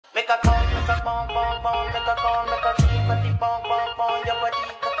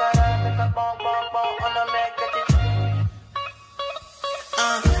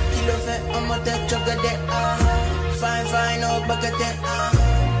Kilo fait on m'a tête chocolat. Fine fine oh baguette.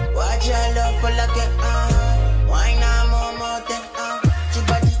 Watch your love for like it. Why not more than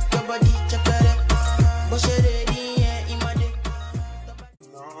your body chocolate. But she ready yeah in my day.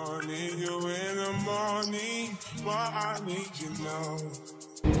 I need you in the morning, but I need you now.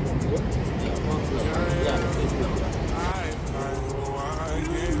 I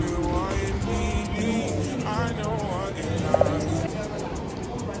give you what you need. I know what you like.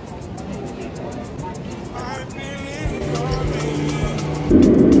 I believe you're me.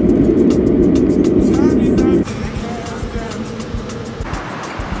 Tell me that you can.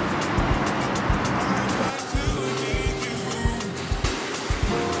 I'd like to need you.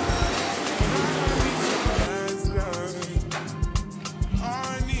 I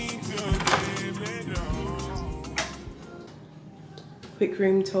need to give it all. Quick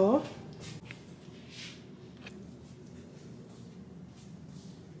room tour.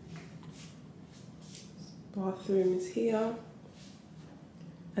 Bathroom is here,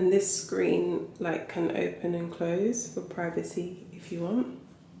 and this screen like can open and close for privacy if you want.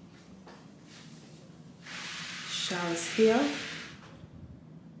 Showers here.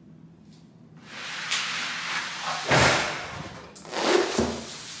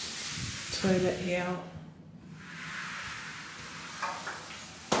 Toilet here.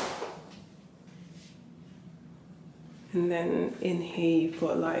 And then in here you've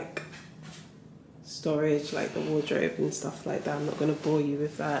got like storage, like the wardrobe and stuff like that. I'm not going to bore you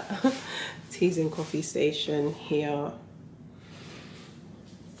with that. Teas and coffee station here.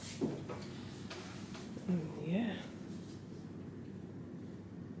 Yeah.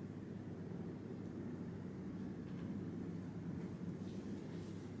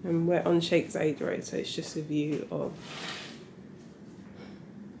 And we're on Sheikh Zayed Road, so it's just a view of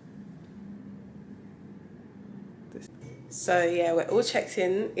this. So yeah, we're all checked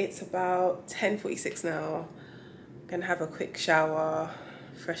in. It's about 10:46 now. Gonna have a quick shower,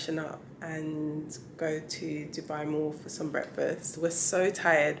 freshen up, and go to Dubai Mall for some breakfast. We're so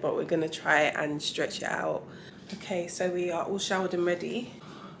tired, but we're gonna try and stretch it out. Okay, so we are all showered and ready.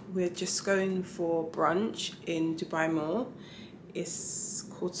 We're just going for brunch in Dubai Mall. It's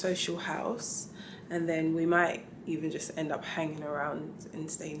called Social House, and then we might even just end up hanging around and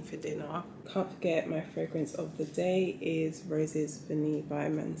staying for dinner. Can't forget my fragrance of the day is Roses Vanille by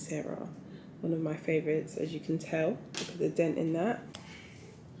Mancera. One of my favorites, as you can tell. Look at the dent in that.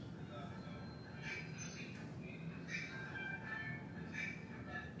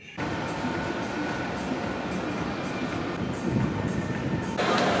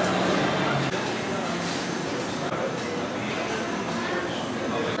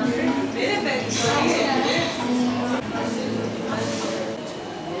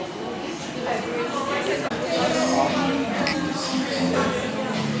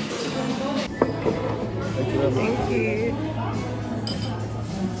 Thank you.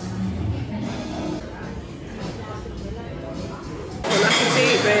 Bon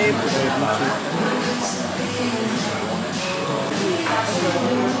appetit, babe.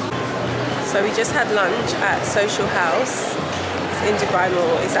 So we just had lunch at Social House. It's in Dubai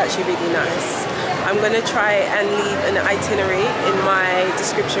Mall. It's actually really nice. I'm gonna try and leave an itinerary in my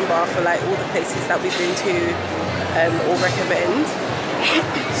description bar for like all the places that we've been to or recommend.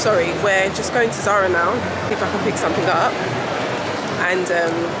 Sorry, we're just going to Zara now, see if I can pick something up. And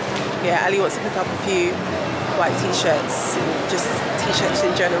yeah, Ali wants to pick up a few white t-shirts, just t-shirts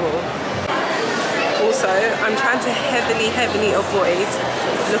in general. Also, I'm trying to heavily avoid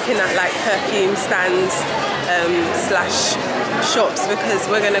looking at like perfume stands slash shops, because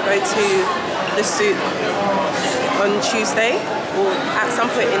we're gonna go to the Souk on Tuesday, or at some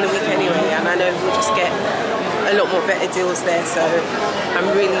point in the week anyway, and I know we'll just get a lot more better deals there. So I'm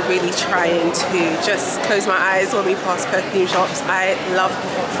really trying to just close my eyes when we pass perfume shops. I love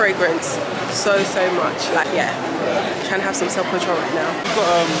fragrance so much. Like, yeah, trying to have some self-control right now.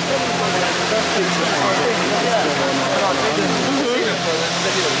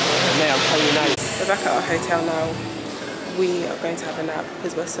 We're back at our hotel now. We are going to have a nap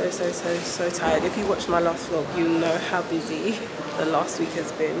because we're so tired. If you watched my last vlog, you know how busy the last week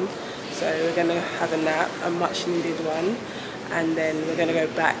has been. So we're going to have a nap, a much needed one, and then we're going to go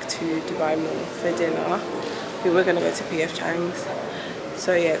back to Dubai Mall for dinner. We were going to go to PF Chang's.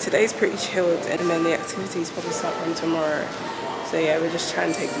 So yeah, today's pretty chilled, and then the activities probably start from tomorrow. So yeah, we're just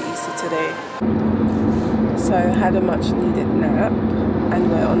trying to take it easy today. So had a much needed nap,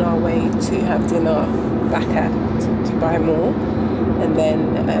 and we're on our way to have dinner back at Dubai Mall, and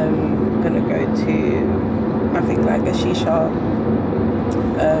then gonna go to, I think, like a shisha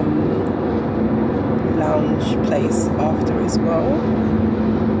lounge place after as well.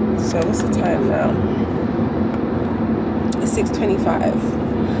 So what's the time now? It's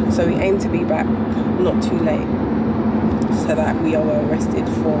 6:25. So we aim to be back not too late, so that we are well rested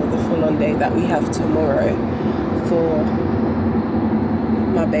for the full-on day that we have tomorrow for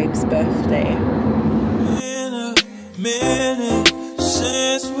my babe's birthday. In a minute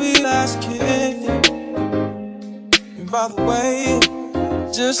since we last kicked, and by the way,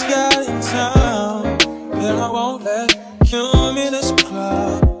 just got in town, and I won't let cumulus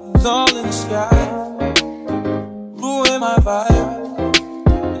clouds all in the sky ruin my vibe.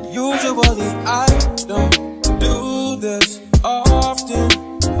 And usually I don't do this often,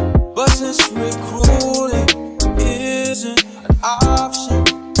 but since recruiting isn't an option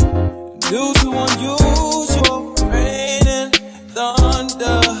due to unusual rain and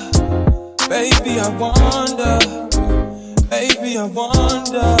thunder, baby I wonder,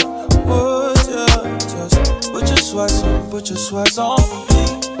 would you just put your sweats on for me?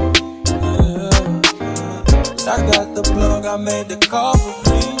 Yeah. I got the plug, I made the call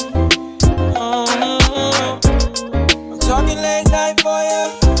for me. I'm talking late night for you.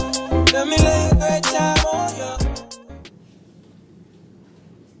 Let me lay a great time on you.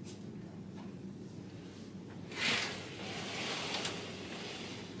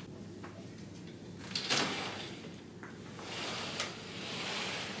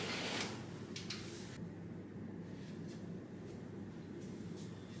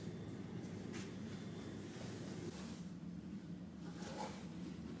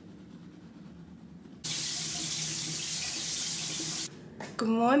 Good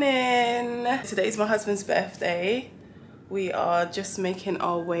morning. Today's my husband's birthday. We are just making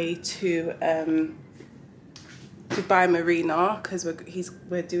our way to Dubai Marina because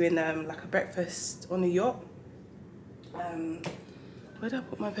we're doing like a breakfast on a yacht. Where did I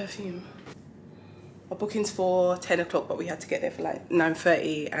put my perfume? Our booking's for 10 o'clock, but we had to get there for like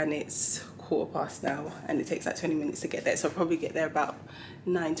 9:30 and it's 1/4 now, and it takes like 20 minutes to get there, so I'll probably get there about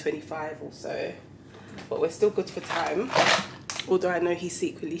 9:25 or so, but we're still good for time. Although I know he's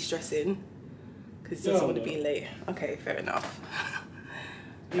secretly stressing because he doesn't want to be late. Okay, fair enough.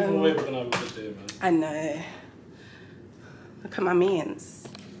 Either way, we're gonna have a good day, man. I know. Look at my mans.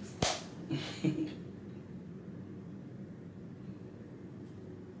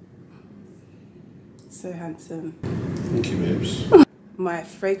 So handsome. Thank you, babes. My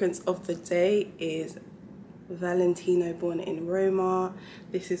fragrance of the day is Valentino Born in Roma.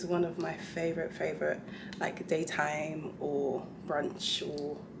 This is one of my favorite like daytime or brunch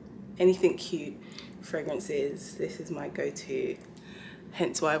or anything cute fragrances. This is my go-to,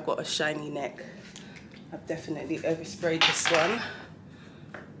 hence why I've got a shiny neck. I've definitely oversprayed this one.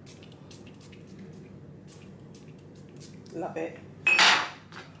 Love it.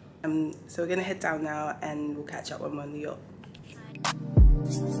 So we're gonna head down now and we'll catch up when we're on the yacht.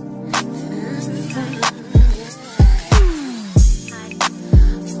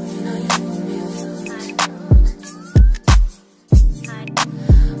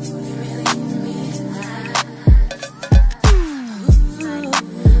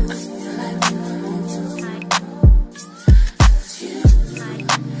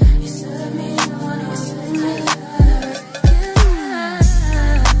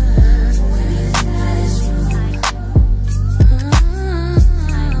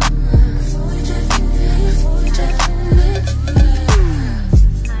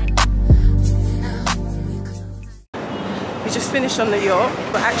 On the yacht,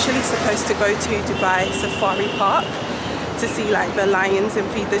 we're actually supposed to go to Dubai Safari Park to see like the lions and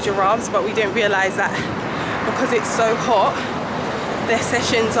feed the giraffes, but we didn't realize that because it's so hot, their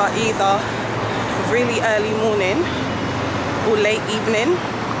sessions are either really early morning or late evening,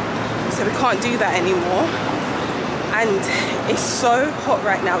 so we can't do that anymore. And it's so hot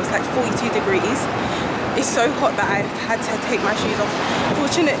right now, it's like 42 degrees. It's so hot that I've had to take my shoes off.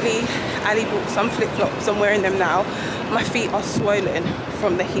 Fortunately, Ali bought some flip-flops, I'm wearing them now. My feet are swollen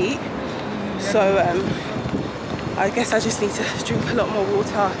from the heat, so I guess I just need to drink a lot more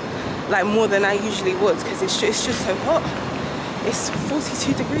water, like more than I usually would, because it's just so hot. It's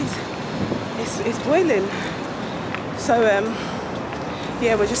 42 degrees, it's boiling. So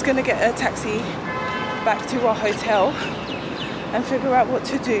yeah, we're just gonna get a taxi back to our hotel and figure out what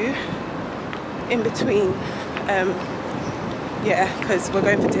to do in between. Yeah, because we're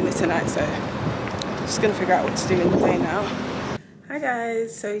going for dinner tonight, so just gonna figure out what to do in the day now. Hi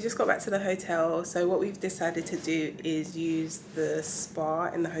guys, so we just got back to the hotel. So what we've decided to do is use the spa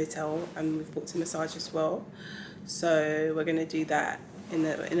in the hotel, and we've booked a massage as well. So we're gonna do that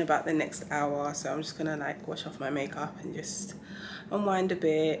in about the next hour, so I'm just gonna like wash off my makeup and just unwind a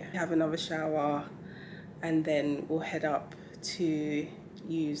bit, have another shower, and then we'll head up to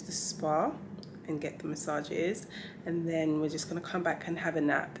use the spa and get the massages, and then we're just gonna come back and have a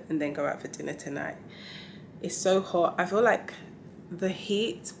nap and then go out for dinner tonight. It's so hot. I feel like the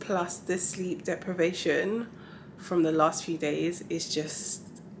heat plus the sleep deprivation from the last few days is just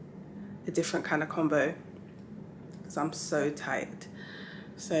a different kind of combo, because I'm so tired.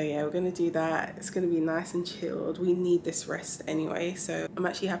 So yeah, we're gonna do that. It's gonna be nice and chilled. We need this rest anyway, so I'm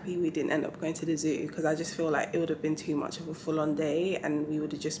actually happy we didn't end up going to the zoo, because I just feel like it would have been too much of a full-on day and we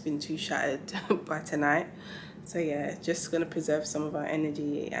would have just been too shattered by tonight. So yeah, just gonna preserve some of our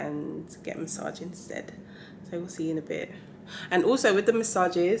energy and get a massage instead. So we'll see you in a bit. And also with the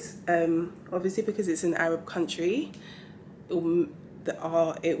massages, obviously because it's an Arab country,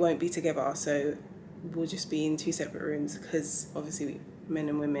 it won't be together, so we'll just be in 2 separate rooms, because obviously men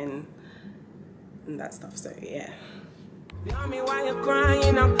and women and that stuff. So yeah. Tell me why you're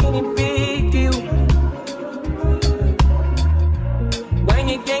crying, how can it be you? When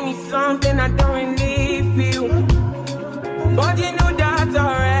you gave me something I don't really feel, but you knew that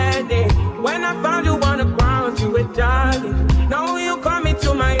already. When I found you on the ground, you were jogging. Now you come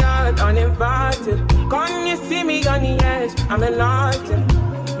into my yard uninvited. Can't you see me on the edge? I'm enlightened.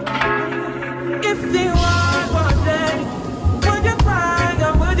 If the world was dead, would you cry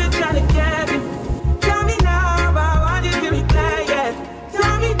or would you try to get it? Tell me now, but I want you to be clear, yeah.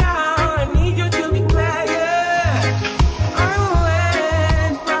 Tell me now, I need you to be clear, yeah. I will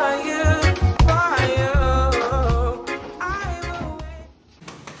wait for you, I will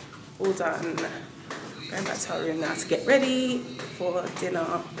wait. All done. Going back to our room now to get ready for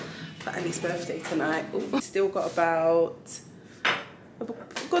dinner for Ali's birthday tonight. Ooh, still got about a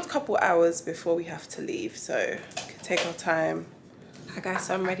good couple hours before we have to leave, so we can take our time. Hi guys,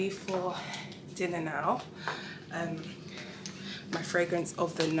 so I'm ready for dinner now. My fragrance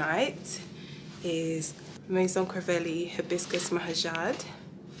of the night is Maison Crivelli Hibiscus Mahajad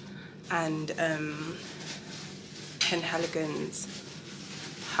and Penhaligon's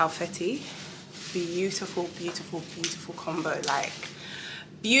Halfeti. Beautiful, beautiful, beautiful combo, like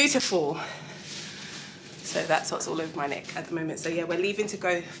beautiful. So that's what's all over my neck at the moment. So yeah, we're leaving to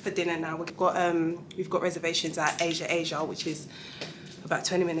go for dinner now. We've got reservations at Asia, which is about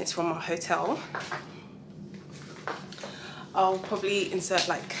 20 minutes from our hotel. I'll probably insert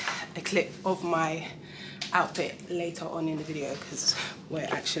like a clip of my outfit later on in the video, because we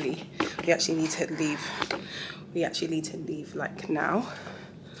actually need to leave. We actually need to leave like now.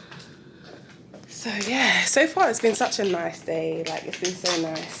 So yeah, so far it's been such a nice day. Like, it's been so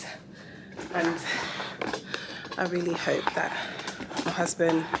nice, and I really hope that my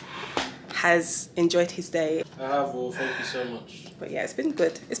husband has enjoyed his day. I have, well, thank you so much. But yeah, it's been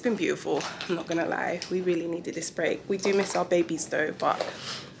good. It's been beautiful. I'm not gonna lie. We really needed this break. We do miss our babies though, but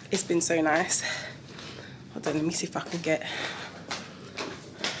it's been so nice. Hold on, let me see if I can get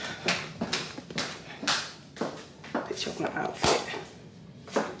a picture of my outfit.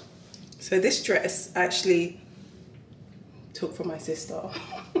 So this dress I actually took from my sister.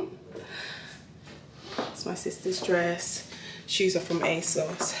 It's my sister's dress. Shoes are from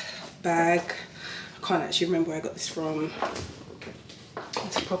ASOS. Bag, I can't actually remember where I got this from.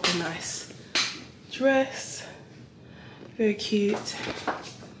 It's a proper nice dress. Very cute.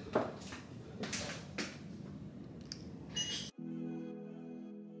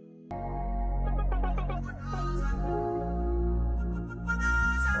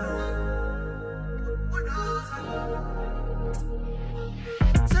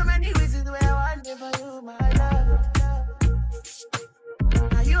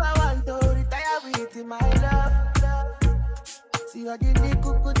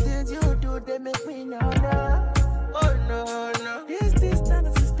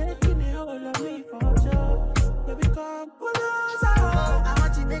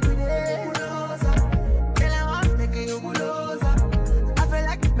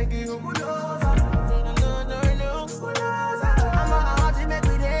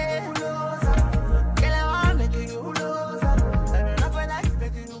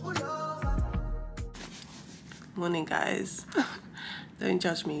 Morning guys. Don't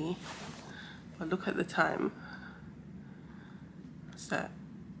judge me, but look at the time. What's that?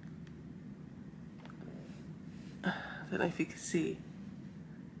 I don't know if you can see.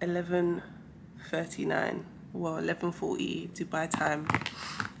 11:39, well 11:40 Dubai time,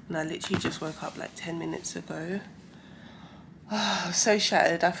 and I literally just woke up like 10 minutes ago. Oh, so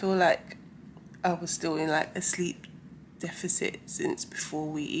shattered. I feel like I was still in like a sleep deficit since before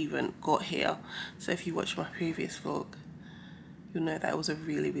we even got here. So if you watch my previous vlog, you'll know that it was a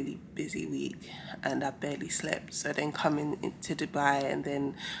really busy week and I barely slept. So then coming into Dubai and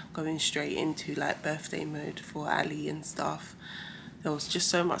then going straight into like birthday mode for Ali and stuff, there was just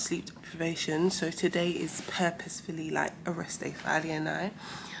so much sleep deprivation. So today is purposefully like a rest day for Ali and I.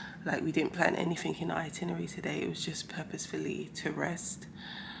 Like we didn't plan anything in the itinerary today, it was just purposefully to rest.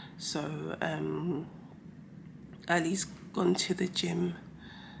 So Ali's gone to the gym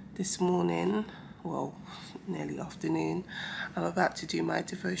this morning, well, nearly afternoon. I'm about to do my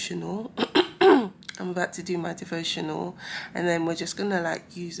devotional. And then we're just gonna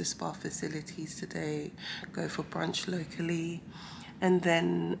like use the spa facilities today, go for brunch locally, and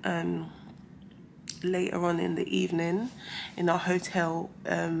then later on in the evening in our hotel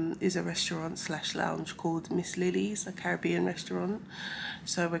is a restaurant / lounge called Miss Lily's, a Caribbean restaurant.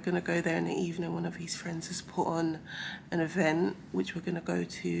 So we're gonna go there in the evening. One of his friends has put on an event which we're gonna go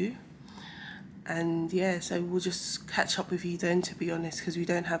to, and yeah, so we'll just catch up with you then, to be honest, because we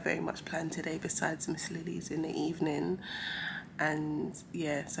don't have very much planned today besides Miss Lily's in the evening. And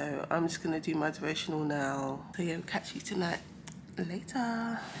yeah, so I'm just gonna do my devotional now. So yeah, we'll catch you tonight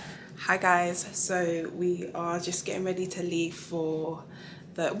later. Hi guys, so we are just getting ready to leave for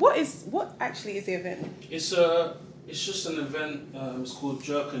the what actually is the event? It's just an event. It's called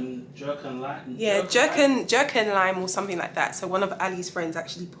Jerk and Lime. Yeah, Jerk and Lime or something like that. So one of Ali's friends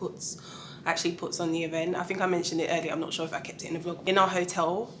actually puts on the event. I think I mentioned it earlier, I'm not sure if I kept it in the vlog. In our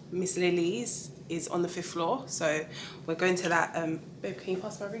hotel, Miss Lily's is on the 5th floor, so we're going to that. Babe, can you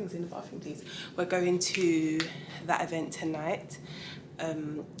pass my rings in the bathroom please? We're going to that event tonight.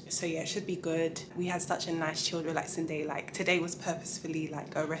 So yeah, it should be good. We had such a nice chilled relaxing day. Like today was purposefully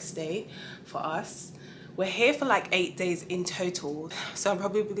like a rest day for us. We're here for like 8 days in total, so I'm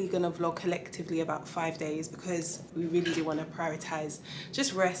probably gonna vlog collectively about 5 days because we really do want to prioritize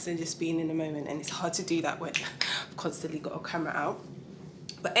just rest and just being in the moment, and it's hard to do that when I've constantly got a camera out.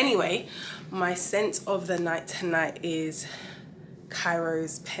 But anyway, my scent of the night tonight is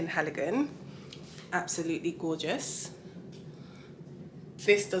Cairo's Penhaligon. Absolutely gorgeous.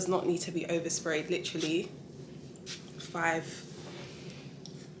 This does not need to be oversprayed, literally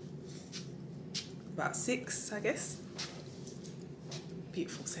about 6, I guess.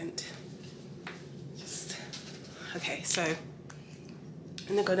 Beautiful scent. Just okay, so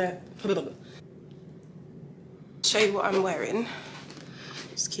I'm gonna show you what I'm wearing.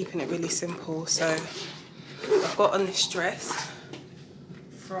 Just keeping it really simple. So I've got on this dress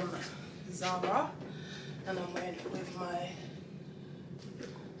from Zara, and I'm wearing it with my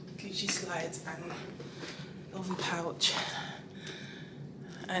Gucci slides and LV pouch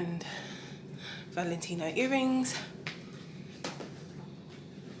and Valentino earrings.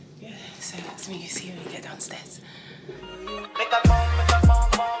 Yeah, so that's me. You see when we get downstairs.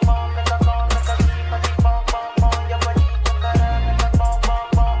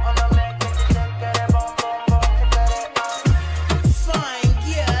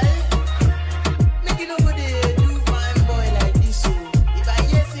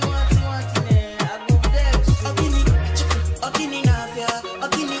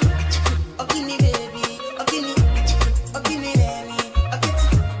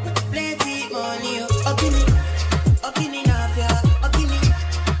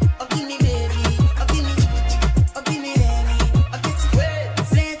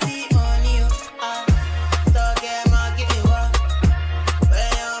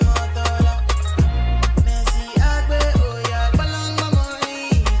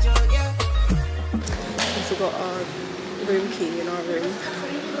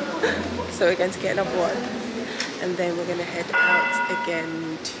 So we're going to get another one, and then we're going to head out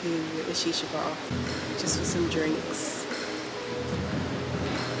again to the shisha bar just for some drinks.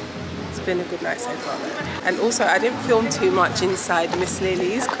 It's been a good night so far. And also I didn't film too much inside Miss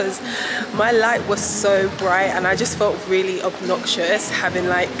Lily's because my light was so bright and I just felt really obnoxious having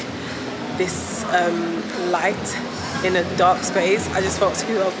like this light in a dark space. I just felt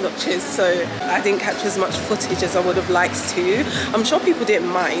too obnoxious, so I didn't capture as much footage as I would have liked to. I'm sure people didn't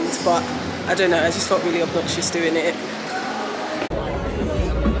mind, but I don't know, I just felt really obnoxious doing it.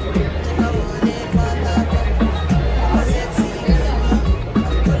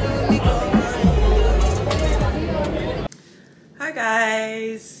 Hi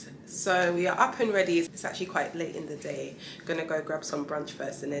guys, so we are up and ready. It's actually quite late in the day. I'm gonna go grab some brunch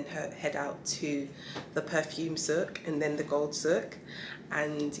first and then head out to the perfume Souk and then the gold Souk.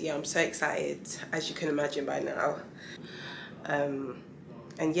 And yeah, I'm so excited, as you can imagine by now.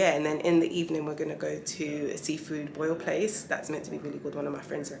 And yeah, and then in the evening we're gonna go to a seafood boil place that's meant to be really good. One of my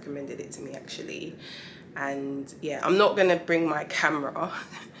friends recommended it to me actually. And yeah, I'm not gonna bring my camera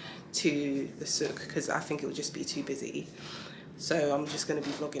to the Souk because I think it will just be too busy. so I'm just going to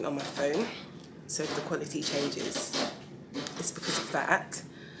be vlogging on my phone. So if the quality changes, it's because of that.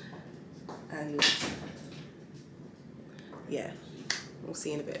 And yeah, we'll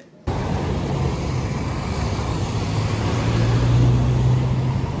see in a bit.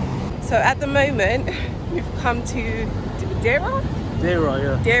 So at the moment, we've come to Dera? Dera,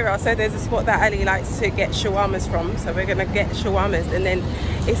 yeah. Dera. So there's a spot that Ali likes to get shawarmas from. So we're gonna get shawarmas, and then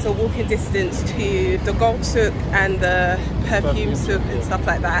it's a walking distance to the Gold Souk and the Perfume Souk and stuff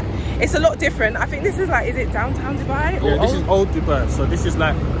like that. It's a lot different. I think this is like, is it downtown Dubai? Yeah, this is old Dubai. So this is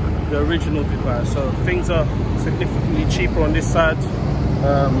like the original Dubai. So things are significantly cheaper on this side.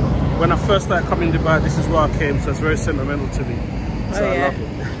 When I first started coming to Dubai, this is where I came. So it's very sentimental to me. So I love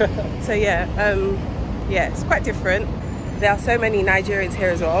it. So yeah, yeah, it's quite different. There are so many Nigerians here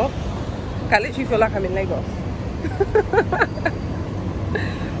as well. I literally feel like I'm in Lagos.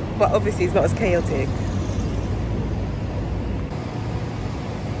 But obviously it's not as chaotic.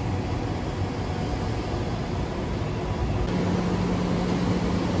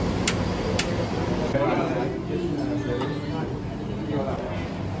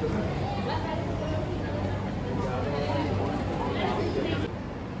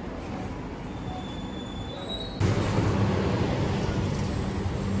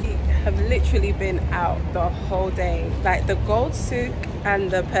 Have literally been out the whole day. Like the Gold Souk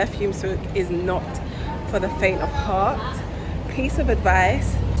and the Perfume Souk is not for the faint of heart. Piece of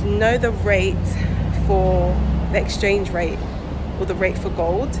advice: know the rate for the exchange rate or the rate for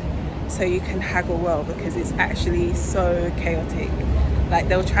gold, so you can haggle well, because it's actually so chaotic. Like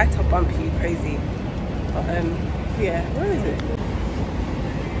they'll try to bump you crazy. But yeah, where is it?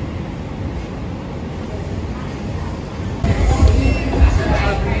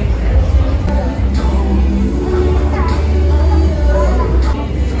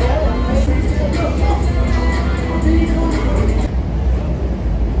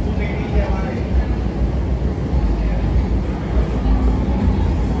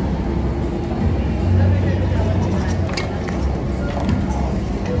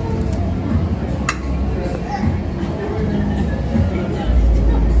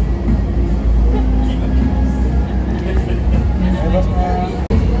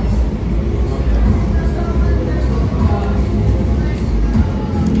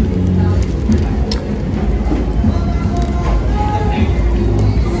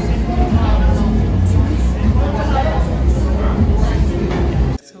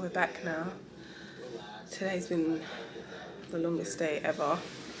 Back now. Today's been the longest day ever.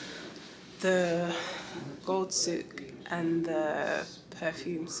 The Gold Souk and the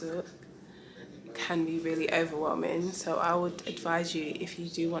Perfume Souk can be really overwhelming, so I would advise you, if you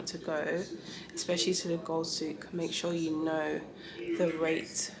do want to go, especially to the Gold Souk, make sure you know the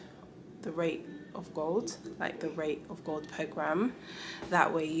rate of gold, like the rate of gold per gram.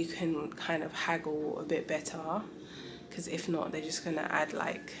 That way you can kind of haggle a bit better, because if not, they're just gonna add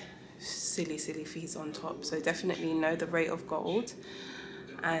like silly fees on top. So definitely know the rate of gold,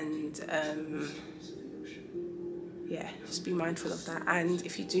 and yeah, just be mindful of that. And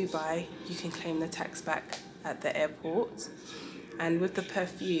if you do buy, you can claim the tax back at the airport. And with the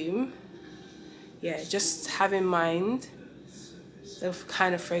perfume, yeah, just have in mind the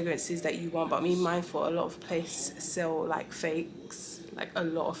kind of fragrances that you want, but be mindful, a lot of places sell like fakes, like a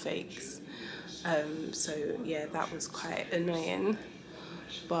lot of fakes. So yeah, that was quite annoying.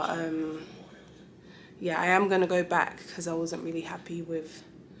 But yeah, I am gonna go back because I wasn't really happy with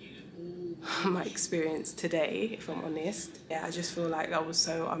my experience today, if I'm honest. Yeah, I just feel like I was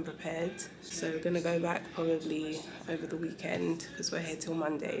so unprepared. So we're gonna go back probably over the weekend, because we're here till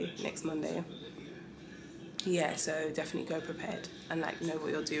Monday, next Monday. Yeah, so definitely go prepared and like know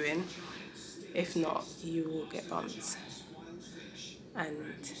what you're doing. If not, you will get bumped.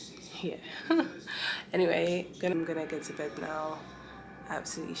 And yeah. Anyway, I'm gonna go to bed now.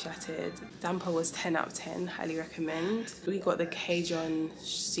 Absolutely shattered. Damper was 10 out of 10, highly recommend. We got the Cajun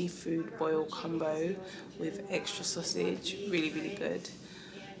seafood boil combo with extra sausage, really good.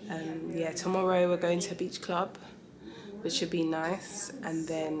 Yeah, tomorrow we're going to a beach club, which should be nice. And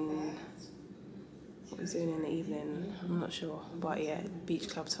then what we're doing in the evening, I'm not sure, but yeah, beach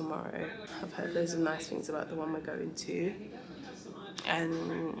club tomorrow. I've heard loads of nice things about the one we're going to.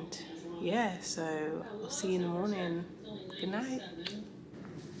 And yeah, so I'll see you in the morning. Good night.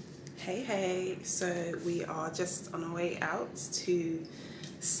 Hey, so we are just on our way out to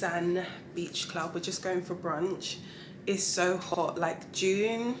San Beach Club. We're just going for brunch. It's so hot, like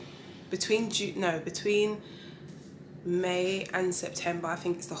between May and September, I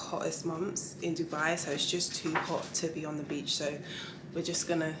think it's the hottest months in Dubai, so it's just too hot to be on the beach. So we're just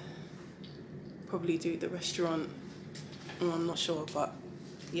gonna probably do the restaurant I'm not sure, but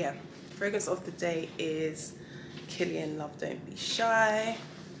yeah. Fragrance of the day is Killian Love Don't Be Shy.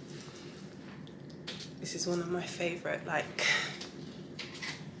 This is one of my favorite, like,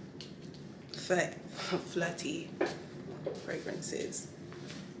 flirty fragrances.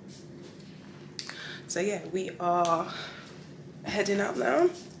 So yeah, we are heading out now.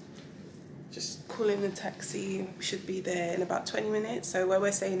 Just calling the taxi. We should be there in about 20 minutes. So where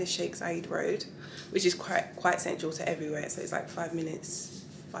we're staying is Sheikh Zayed Road, which is quite central to everywhere. So it's like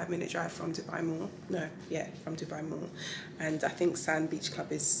 5-minute drive from Dubai Mall. No, yeah, from Dubai Mall. And I think Sand Beach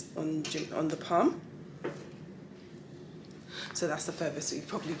Club is on the Palm. So that's the furthest we've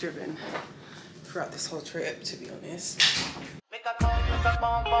probably driven throughout this whole trip, to be honest. Make a call, make a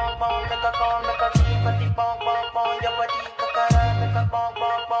bong, bong, bong, make a call, make a tea, party, bong, bong, bong, your body, kakara, make a bong,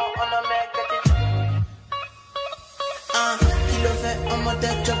 bong, bong, on a make it. Kilo fe, omote,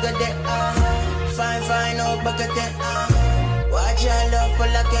 chogade, fine, fine, oh, bagate, watch your love for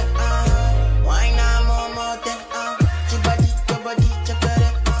like it, wine, momote, your body, chakare,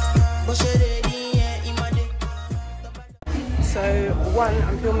 bushere, So one,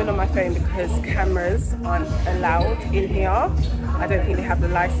 I'm filming on my phone because cameras aren't allowed in here. I don't think they have the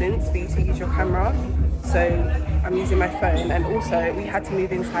license for you to use your camera. So I'm using my phone, and also we had to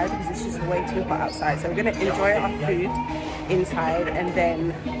move inside because it's just way too hot outside. So we're gonna enjoy our food inside and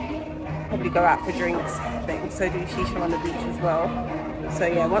then probably go out for drinks. But also do shisha on the beach as well. So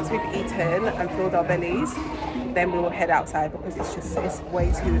yeah, once we've eaten and filled our bellies, then we will head outside because it's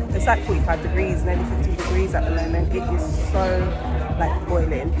way too, it's like 45 degrees, nearly 50 degrees at the moment. It is so like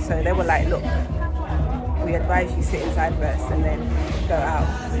boiling. So they were like, look, we advise you sit inside first and then go out.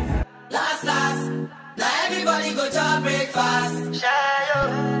 Last, now everybody go to breakfast. Shayo.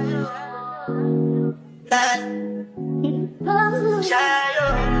 Shayo.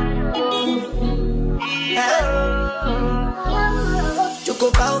 You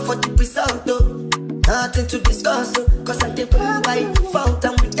go bow for the result, though. Nothing to discuss, cause I did by default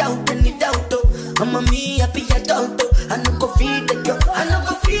and without any doubt, though. I'm a me happy adult, though. I no go feed the girl,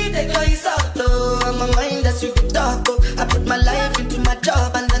 it's out, though. I'm a mind that's with the talk, oh. I put my life into my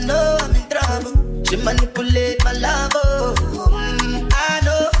job and I know I'm in trouble. She manipulate my love, oh. I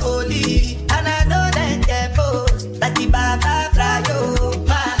know holy, and I know that devil. Like the Baba fly, oh.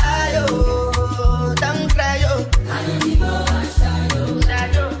 My eye, oh. Don't cry, oh. I don't need no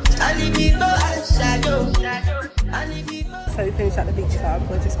So we finished at the beach club.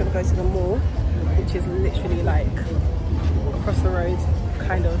 We're just gonna go to the mall, which is literally like across the road,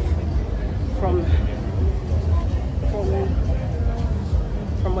 kind of from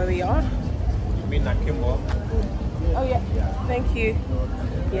where we are. You mean that Kimball? Oh yeah, thank you.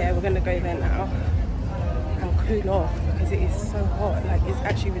 Yeah, we're gonna go there now and cool off because it is so hot. Like, it's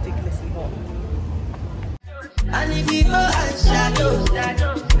actually ridiculously hot.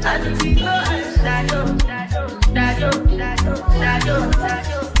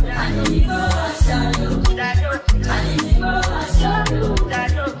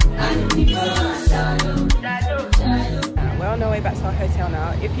 We're on our way back to our hotel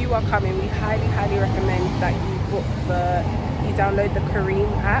now. If you are coming, we highly recommend that you download the Kareem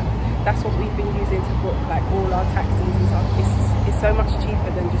app. That's what we've been using to book like all our taxis and stuff. It's so much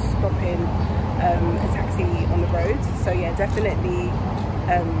cheaper than just stopping a taxi on the road. So yeah, definitely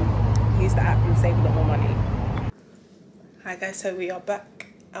use the app, you'll save a lot more money. Hi guys, so we are back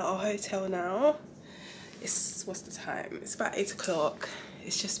at our hotel now. What's the time? It's about 8 o'clock.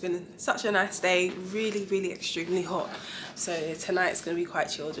 It's just been such a nice day, really extremely hot. So tonight's gonna be quite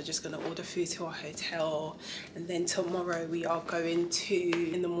chilled. We're just gonna order food to our hotel, and then tomorrow we are going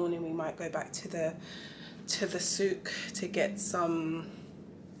to, in the morning we might go back to the Souk to get some,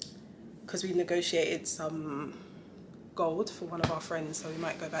 because we negotiated some gold for one of our friends, so we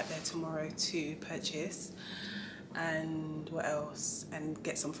might go back there tomorrow to purchase, and what else, and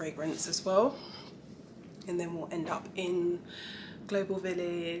get some fragrance as well. And then we'll end up in Global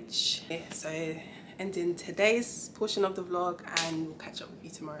Village. So ending today's portion of the vlog, and we'll catch up with you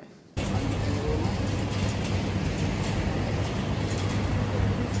tomorrow.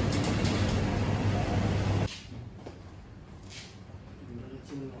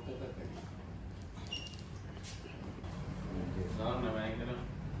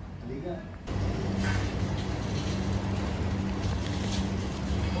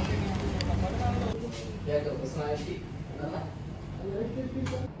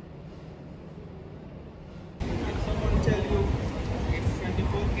 Someone tell you it's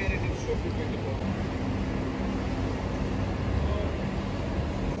 24 karat, it should be 24.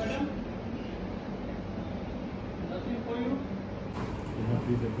 Madam, nothing for you? You have to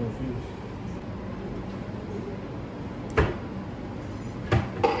be confused.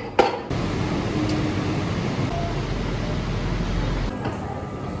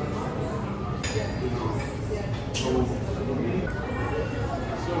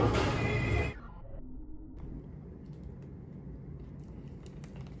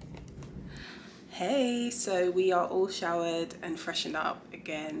 Hey, so we are all showered and freshened up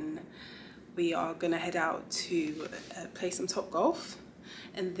again. We are gonna head out to play some Topgolf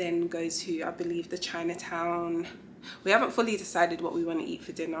and then go to, I believe, the Chinatown. We haven't fully decided what we want to eat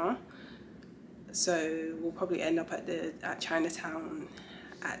for dinner, so we'll probably end up at Chinatown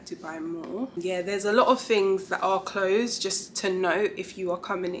at Dubai Mall. Yeah, there's a lot of things that are closed, just to note if you are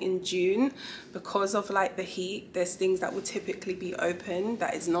coming in June. Because of like the heat, there's things that would typically be open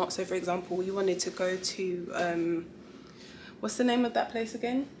that is not. So for example, we wanted to go to what's the name of that place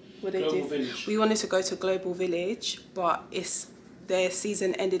again? What they do? Village. We wanted to go to Global Village, but their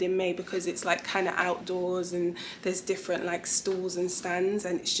season ended in May because it's like kind of outdoors and there's different like stalls and stands,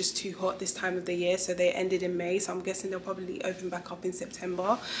 and it's just too hot this time of the year, so they ended in May. So I'm guessing they'll probably open back up in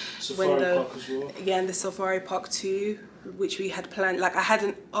September. Safari Park as well. Yeah, and the Safari Park too, which we had planned. Like I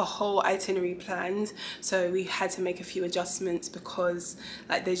had a whole itinerary planned, so we had to make a few adjustments because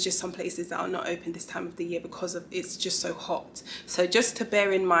like there's just some places that are not open this time of the year because of it's just so hot. So just to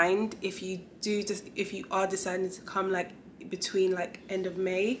bear in mind, if you are deciding to come like between like end of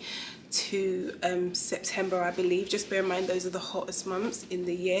May to September, I believe, just bear in mind those are the hottest months in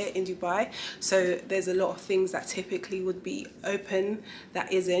the year in Dubai. So there's a lot of things that typically would be open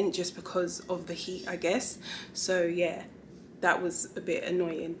that isn't, just because of the heat, I guess. So yeah, that was a bit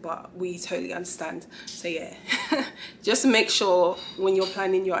annoying, but we totally understand. So yeah, just make sure when you're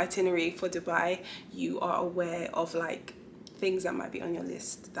planning your itinerary for Dubai, you are aware of like things that might be on your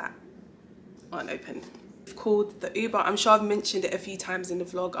list that aren't open. Called the Uber. I'm sure I've mentioned it a few times in the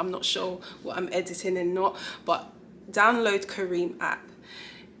vlog. I'm not sure what I'm editing and not, but download Careem app.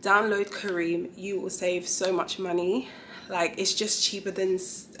 Download Careem. You will save so much money. Like it's just cheaper than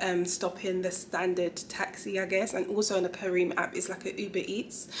stopping the standard taxi, I guess. And also on the Careem app, it's like an Uber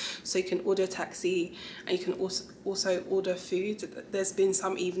Eats, so you can order a taxi and you can also order food. There's been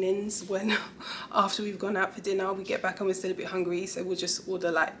some evenings when after we've gone out for dinner, we get back and we're still a bit hungry, so we'll just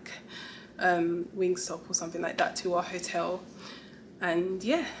order like Wingstop or something like that to our hotel. And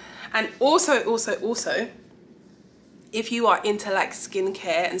yeah, and also if you are into like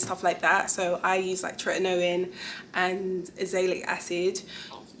skincare and stuff like that, so I use like tretinoin and azelaic acid.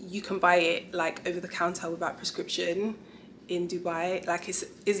 You can buy it like over the counter without prescription in Dubai. Like it's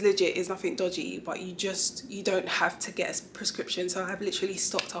legit, it's nothing dodgy, but you don't have to get a prescription. So I've literally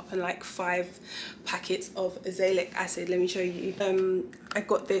stocked up on like 5 packets of azelaic acid. Let me show you. I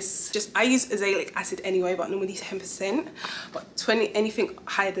got this, I use azelaic acid anyway, but normally 10%, but anything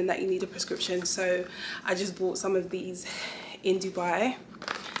higher than that you need a prescription. So I just bought some of these in Dubai,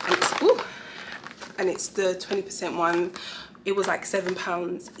 and it's the 20% one. It was like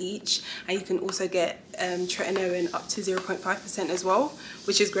 £7 each, and you can also get tretinoin up to 0.5% as well,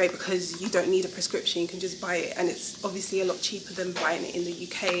 which is great because you don't need a prescription. You can just buy it, and it's obviously a lot cheaper than buying it in the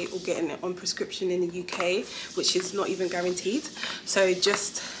UK or getting it on prescription in the UK, which is not even guaranteed. So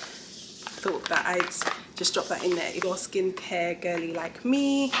just thought that I'd just drop that in there. If you're a skincare girly like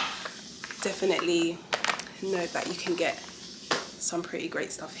me, definitely know that you can get some pretty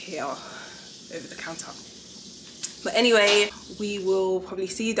great stuff here over the counter. But anyway, we will probably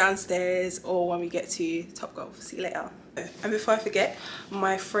see you downstairs or when we get to Topgolf. See you later. And before I forget,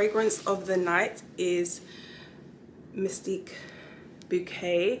 my fragrance of the night is Mystique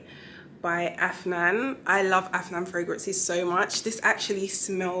Bouquet by Afnan. I love Afnan fragrances so much. This actually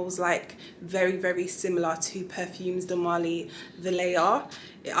smells like very similar to Perfumes de Marly Velaya.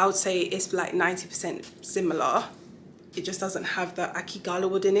 I would say it's like 90% similar. It just doesn't have the Akigala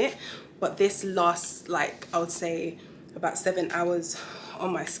wood in it. But this lasts like, I would say, about 7 hours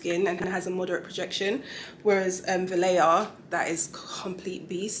on my skin and has a moderate projection. Whereas Velaya, that is complete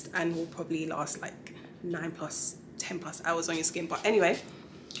beast and will probably last like 9+, 10+ hours on your skin. But anyway,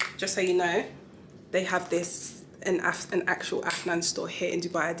 just so you know, they have this, an actual Afnan store here in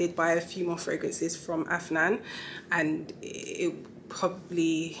Dubai. I did buy a few more fragrances from Afnan, and it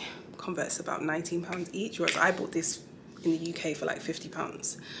probably converts about £19 each, whereas I bought this in the UK for like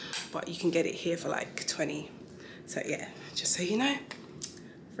 £50, but you can get it here for like 20. So yeah, just so you know,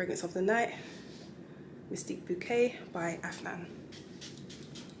 fragrance of the night, Mystique Bouquet by Afnan.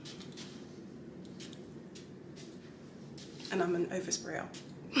 And I'm an oversprayer.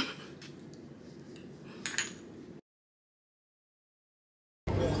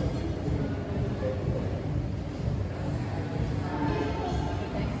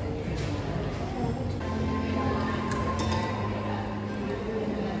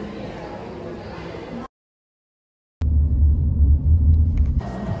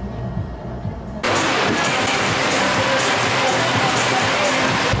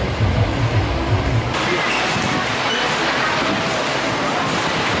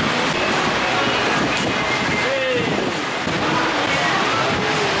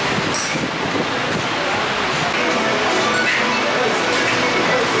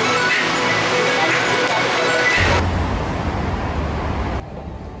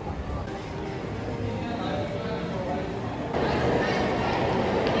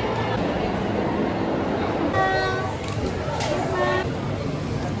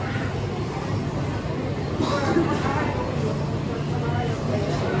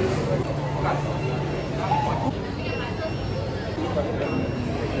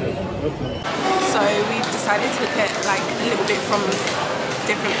 So we've decided to get like a little bit from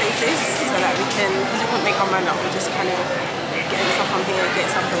different places so that we can, because we couldn't make our mind up, we're just kind of getting stuff from here, getting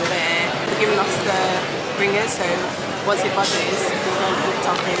stuff from there. They're giving us the ringers, so once it buzzes, we're going to put it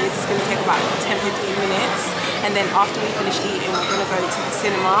up here. It's going to take about 10-15 minutes, and then after we finish eating, we're going to go to the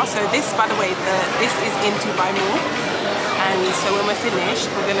cinema. So this, by the way, this is in Dubai Mall. And so when we're finished,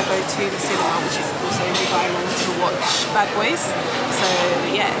 we're going to go to the cinema, which is also in Dubai Mall, to watch Bad Boys. So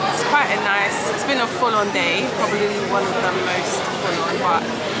yeah, it's quite a nice, it's been a full-on day, probably one of the most full-on, but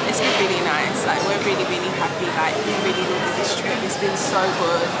it's been really nice. Like, we're really, really happy. Like, we really needed this trip. It's been so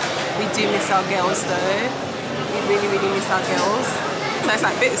good. We do miss our girls though. We really, really miss our girls. So it's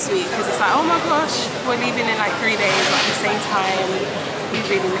like bittersweet, because it's like, oh my gosh, we're leaving in like 3 days, but at the same time, we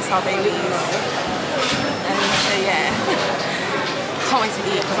really miss our babies. And so yeah, can't wait to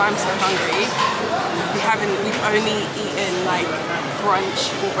eat because I'm so hungry. We've only eaten like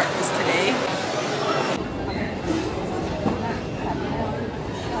brunch or breakfast today.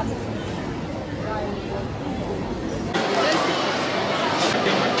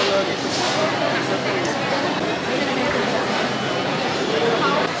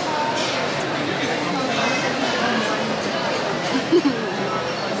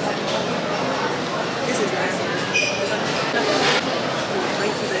 This is nice.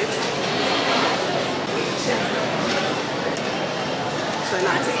 Thank you, babe. So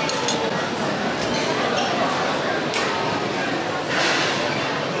nice.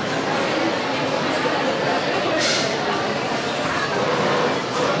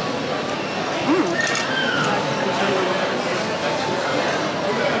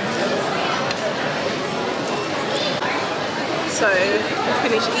 So we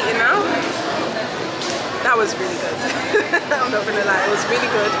finished eating now. That was really good. I'm not gonna lie, it was really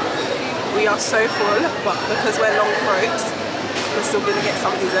good. We are so full, but because we're long throats, we're still gonna get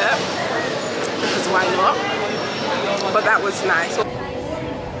some dessert, because why not? But that was nice.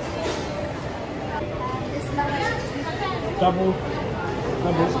 Double.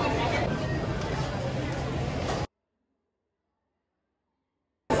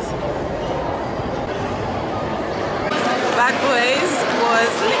 Bad Boys was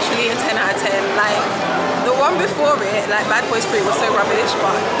literally a 10 out of 10. Like, the one before it, like Bad Boys 3 was so rubbish,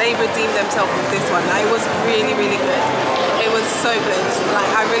 but they redeemed themselves with this one. Like, it was really, really good. It was so good. Like,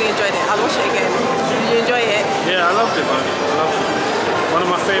 I really enjoyed it. I'll watch it again. Did you enjoy it? Yeah, I loved it, man. I loved it. One of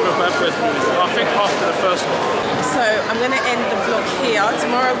my favourite Bad Boys movies. I think after the first one. So I'm gonna end the vlog here.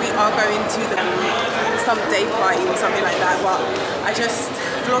 Tomorrow we are going to some day party or something like that, but I just,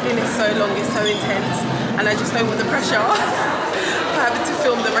 vlogging is so long, it's so intense, and I just don't want the pressure for having to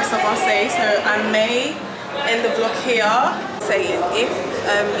film the rest of our stay. So I may end the vlog here, saying if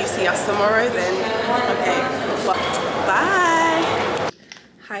you see us tomorrow, then okay, but bye.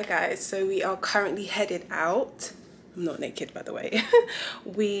 Hi guys, so we are currently headed out. I'm not naked, by the way.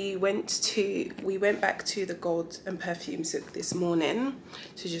 we went back to the Gold and Perfume Souk this morning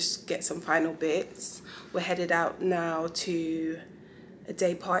to just get some final bits. We're headed out now to a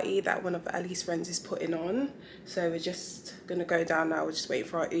day party that one of Ali's friends is putting on. So we're just gonna go down now. We're just waiting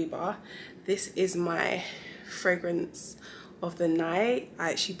for our Uber. This is my fragrance of the night.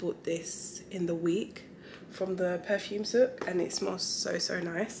 I actually bought this in the week from the Perfume Souk, and it smells so, so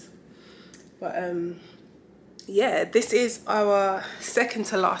nice. But yeah, this is our second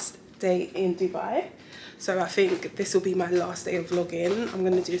to last day in Dubai, so I think this will be my last day of vlogging. I'm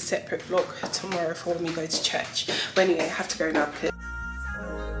going to do a separate vlog tomorrow for when we go to church, but anyway, I have to go now because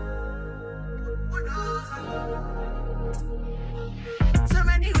So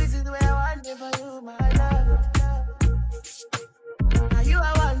many reasons where I want for you, my love. Now you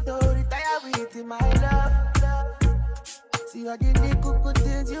I want to retire with my love. See all the good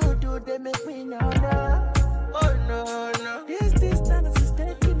things you do, they make me know love. Oh no, no. This distance is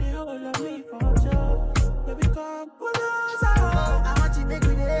taking me all of me for sure. Baby, come closer. I want you make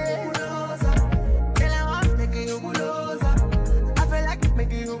me there. Girl, I want make you closer. I feel like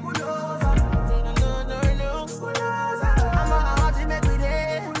making you closer. No, closer. I want you make me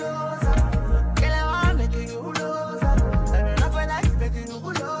there. Girl, I want make you closer. I feel like making you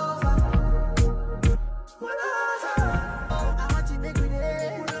closer. I want you make me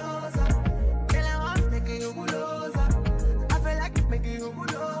there. Girl, I want making you closer. I feel like making you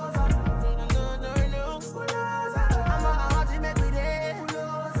closer. No, closer. I want you make me there.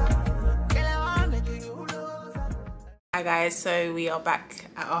 Girl, I want making you closer. Hi guys, so we are back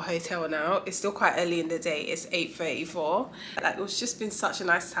at our hotel now. It's still quite early in the day. It's 8:34. Like, it's just been such a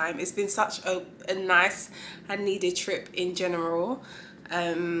nice time. It's been such a nice and needed trip in general.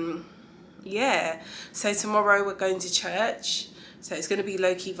 Yeah, so tomorrow we're going to church. So it's going to be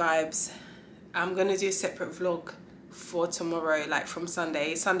low-key vibes. I'm going to do a separate vlog for tomorrow, like from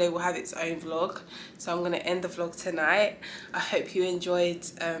Sunday. Sunday will have its own vlog, so I'm going to end the vlog tonight. I hope you enjoyed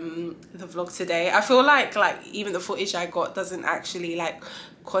the vlog today. I feel like even the footage I got doesn't actually like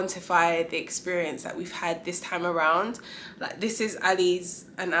quantify the experience that we've had this time around. Like, this is Ali's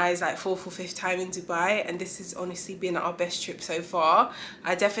and I's like 4th or 5th time in Dubai, and this has honestly been our best trip so far.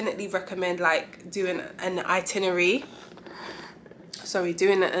 I definitely recommend like doing an itinerary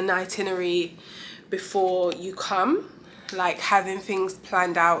before you come, like having things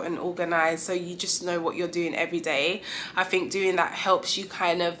planned out and organized so you just know what you're doing every day. I think doing that helps you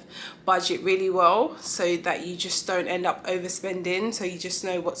kind of budget really well, so that you just don't end up overspending, so you just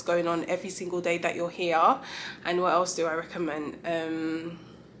know what's going on every single day that you're here. And what else do I recommend?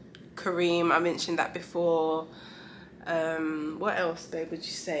 Kareem, I mentioned that before. What else, babe, would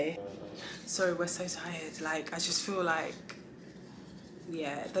you say? Sorry, we're so tired. Like, I just feel like,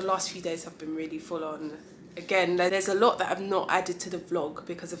 yeah, the last few days have been really full on. Again, there's a lot that I've not added to the vlog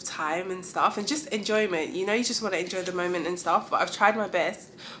because of time and stuff, and just enjoyment, you know, you just want to enjoy the moment and stuff. But I've tried my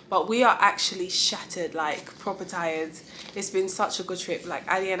best. But we are actually shattered, like proper tired. It's been such a good trip. Like,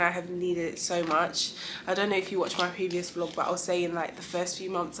 Ali and I have needed it so much. I don't know if you watched my previous vlog, but I was saying like the first few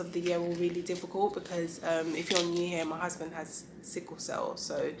months of the year were really difficult because if you're new here, my husband has sickle cell,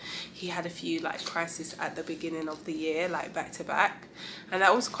 so he had a few like crises at the beginning of the year, like back to back, and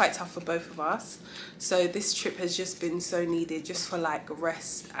that was quite tough for both of us. So this trip has just been so needed, just for like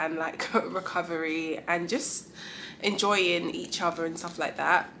rest and like recovery and just enjoying each other and stuff like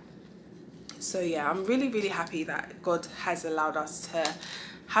that. So yeah, I'm really happy that God has allowed us to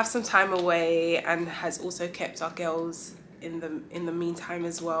have some time away and has also kept our girls in the meantime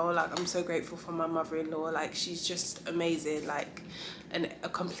as well. Like, I'm so grateful for my mother-in-law. Like, she's just amazing, like a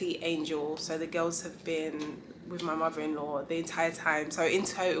complete angel. So the girls have been with my mother-in-law the entire time. So in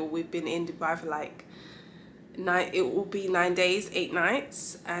total we've been in Dubai for like it will be 9 days, 8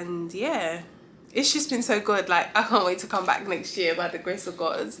 nights, and yeah, it's just been so good. Like, I can't wait to come back next year by the grace of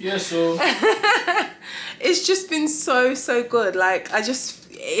God. Yeah, so it's just been so good. Like,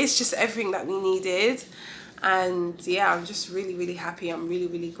 it's just everything that we needed. And yeah, I'm just really happy. I'm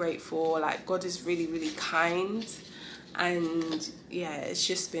really grateful. Like, God is really kind, and yeah, it's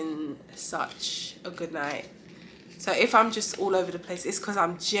just been such a good night. So if I'm just all over the place, it's because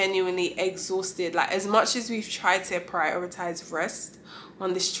I'm genuinely exhausted. Like, as much as we've tried to prioritize rest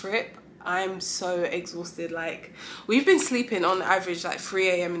on this trip, I'm so exhausted. Like, we've been sleeping on average like 3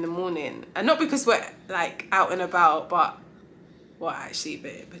 AM in the morning, and not because we're like out and about, but well, actually,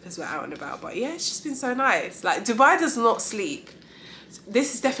 because we're out and about. But yeah, it's just been so nice. Like, Dubai does not sleep.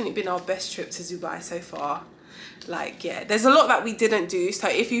 This has definitely been our best trip to Dubai so far. Like, yeah, there's a lot that we didn't do. So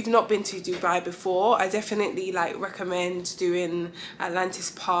if you've not been to Dubai before, I definitely like recommend doing Atlantis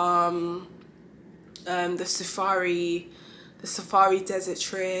Palm, the safari desert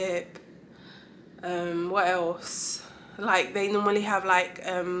trip. What else? Like, they normally have like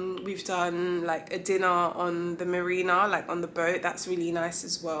we've done like a dinner on the marina, like on the boat. That's really nice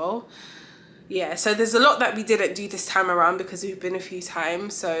as well. Yeah, so there's a lot that we didn't do this time around because we've been a few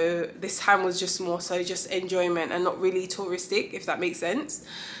times. So this time was just more so just enjoyment and not really touristic, if that makes sense.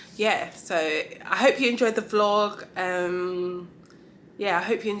 Yeah, so I hope you enjoyed the vlog. Yeah, I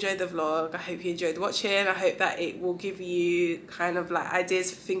hope you enjoyed the vlog. I hope you enjoyed watching. I hope that it will give you kind of like ideas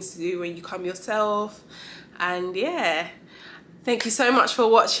for things to do when you come yourself. And yeah, thank you so much for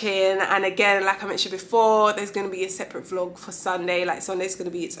watching. And again, like I mentioned before, there's going to be a separate vlog for Sunday. Like, Sunday's going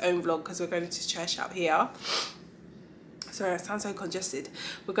to be its own vlog because we're going to church out here. Sorry, I sound so congested.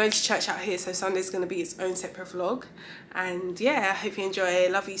 We're going to church out here, so Sunday's going to be its own separate vlog. And yeah, I hope you enjoy.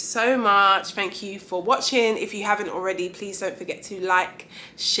 Love you so much. Thank you for watching. If you haven't already, please don't forget to like,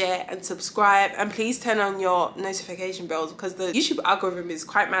 share and subscribe. And please turn on your notification bells because the YouTube algorithm is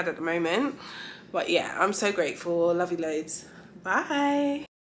quite mad at the moment. But yeah, I'm so grateful. Love you loads. Bye.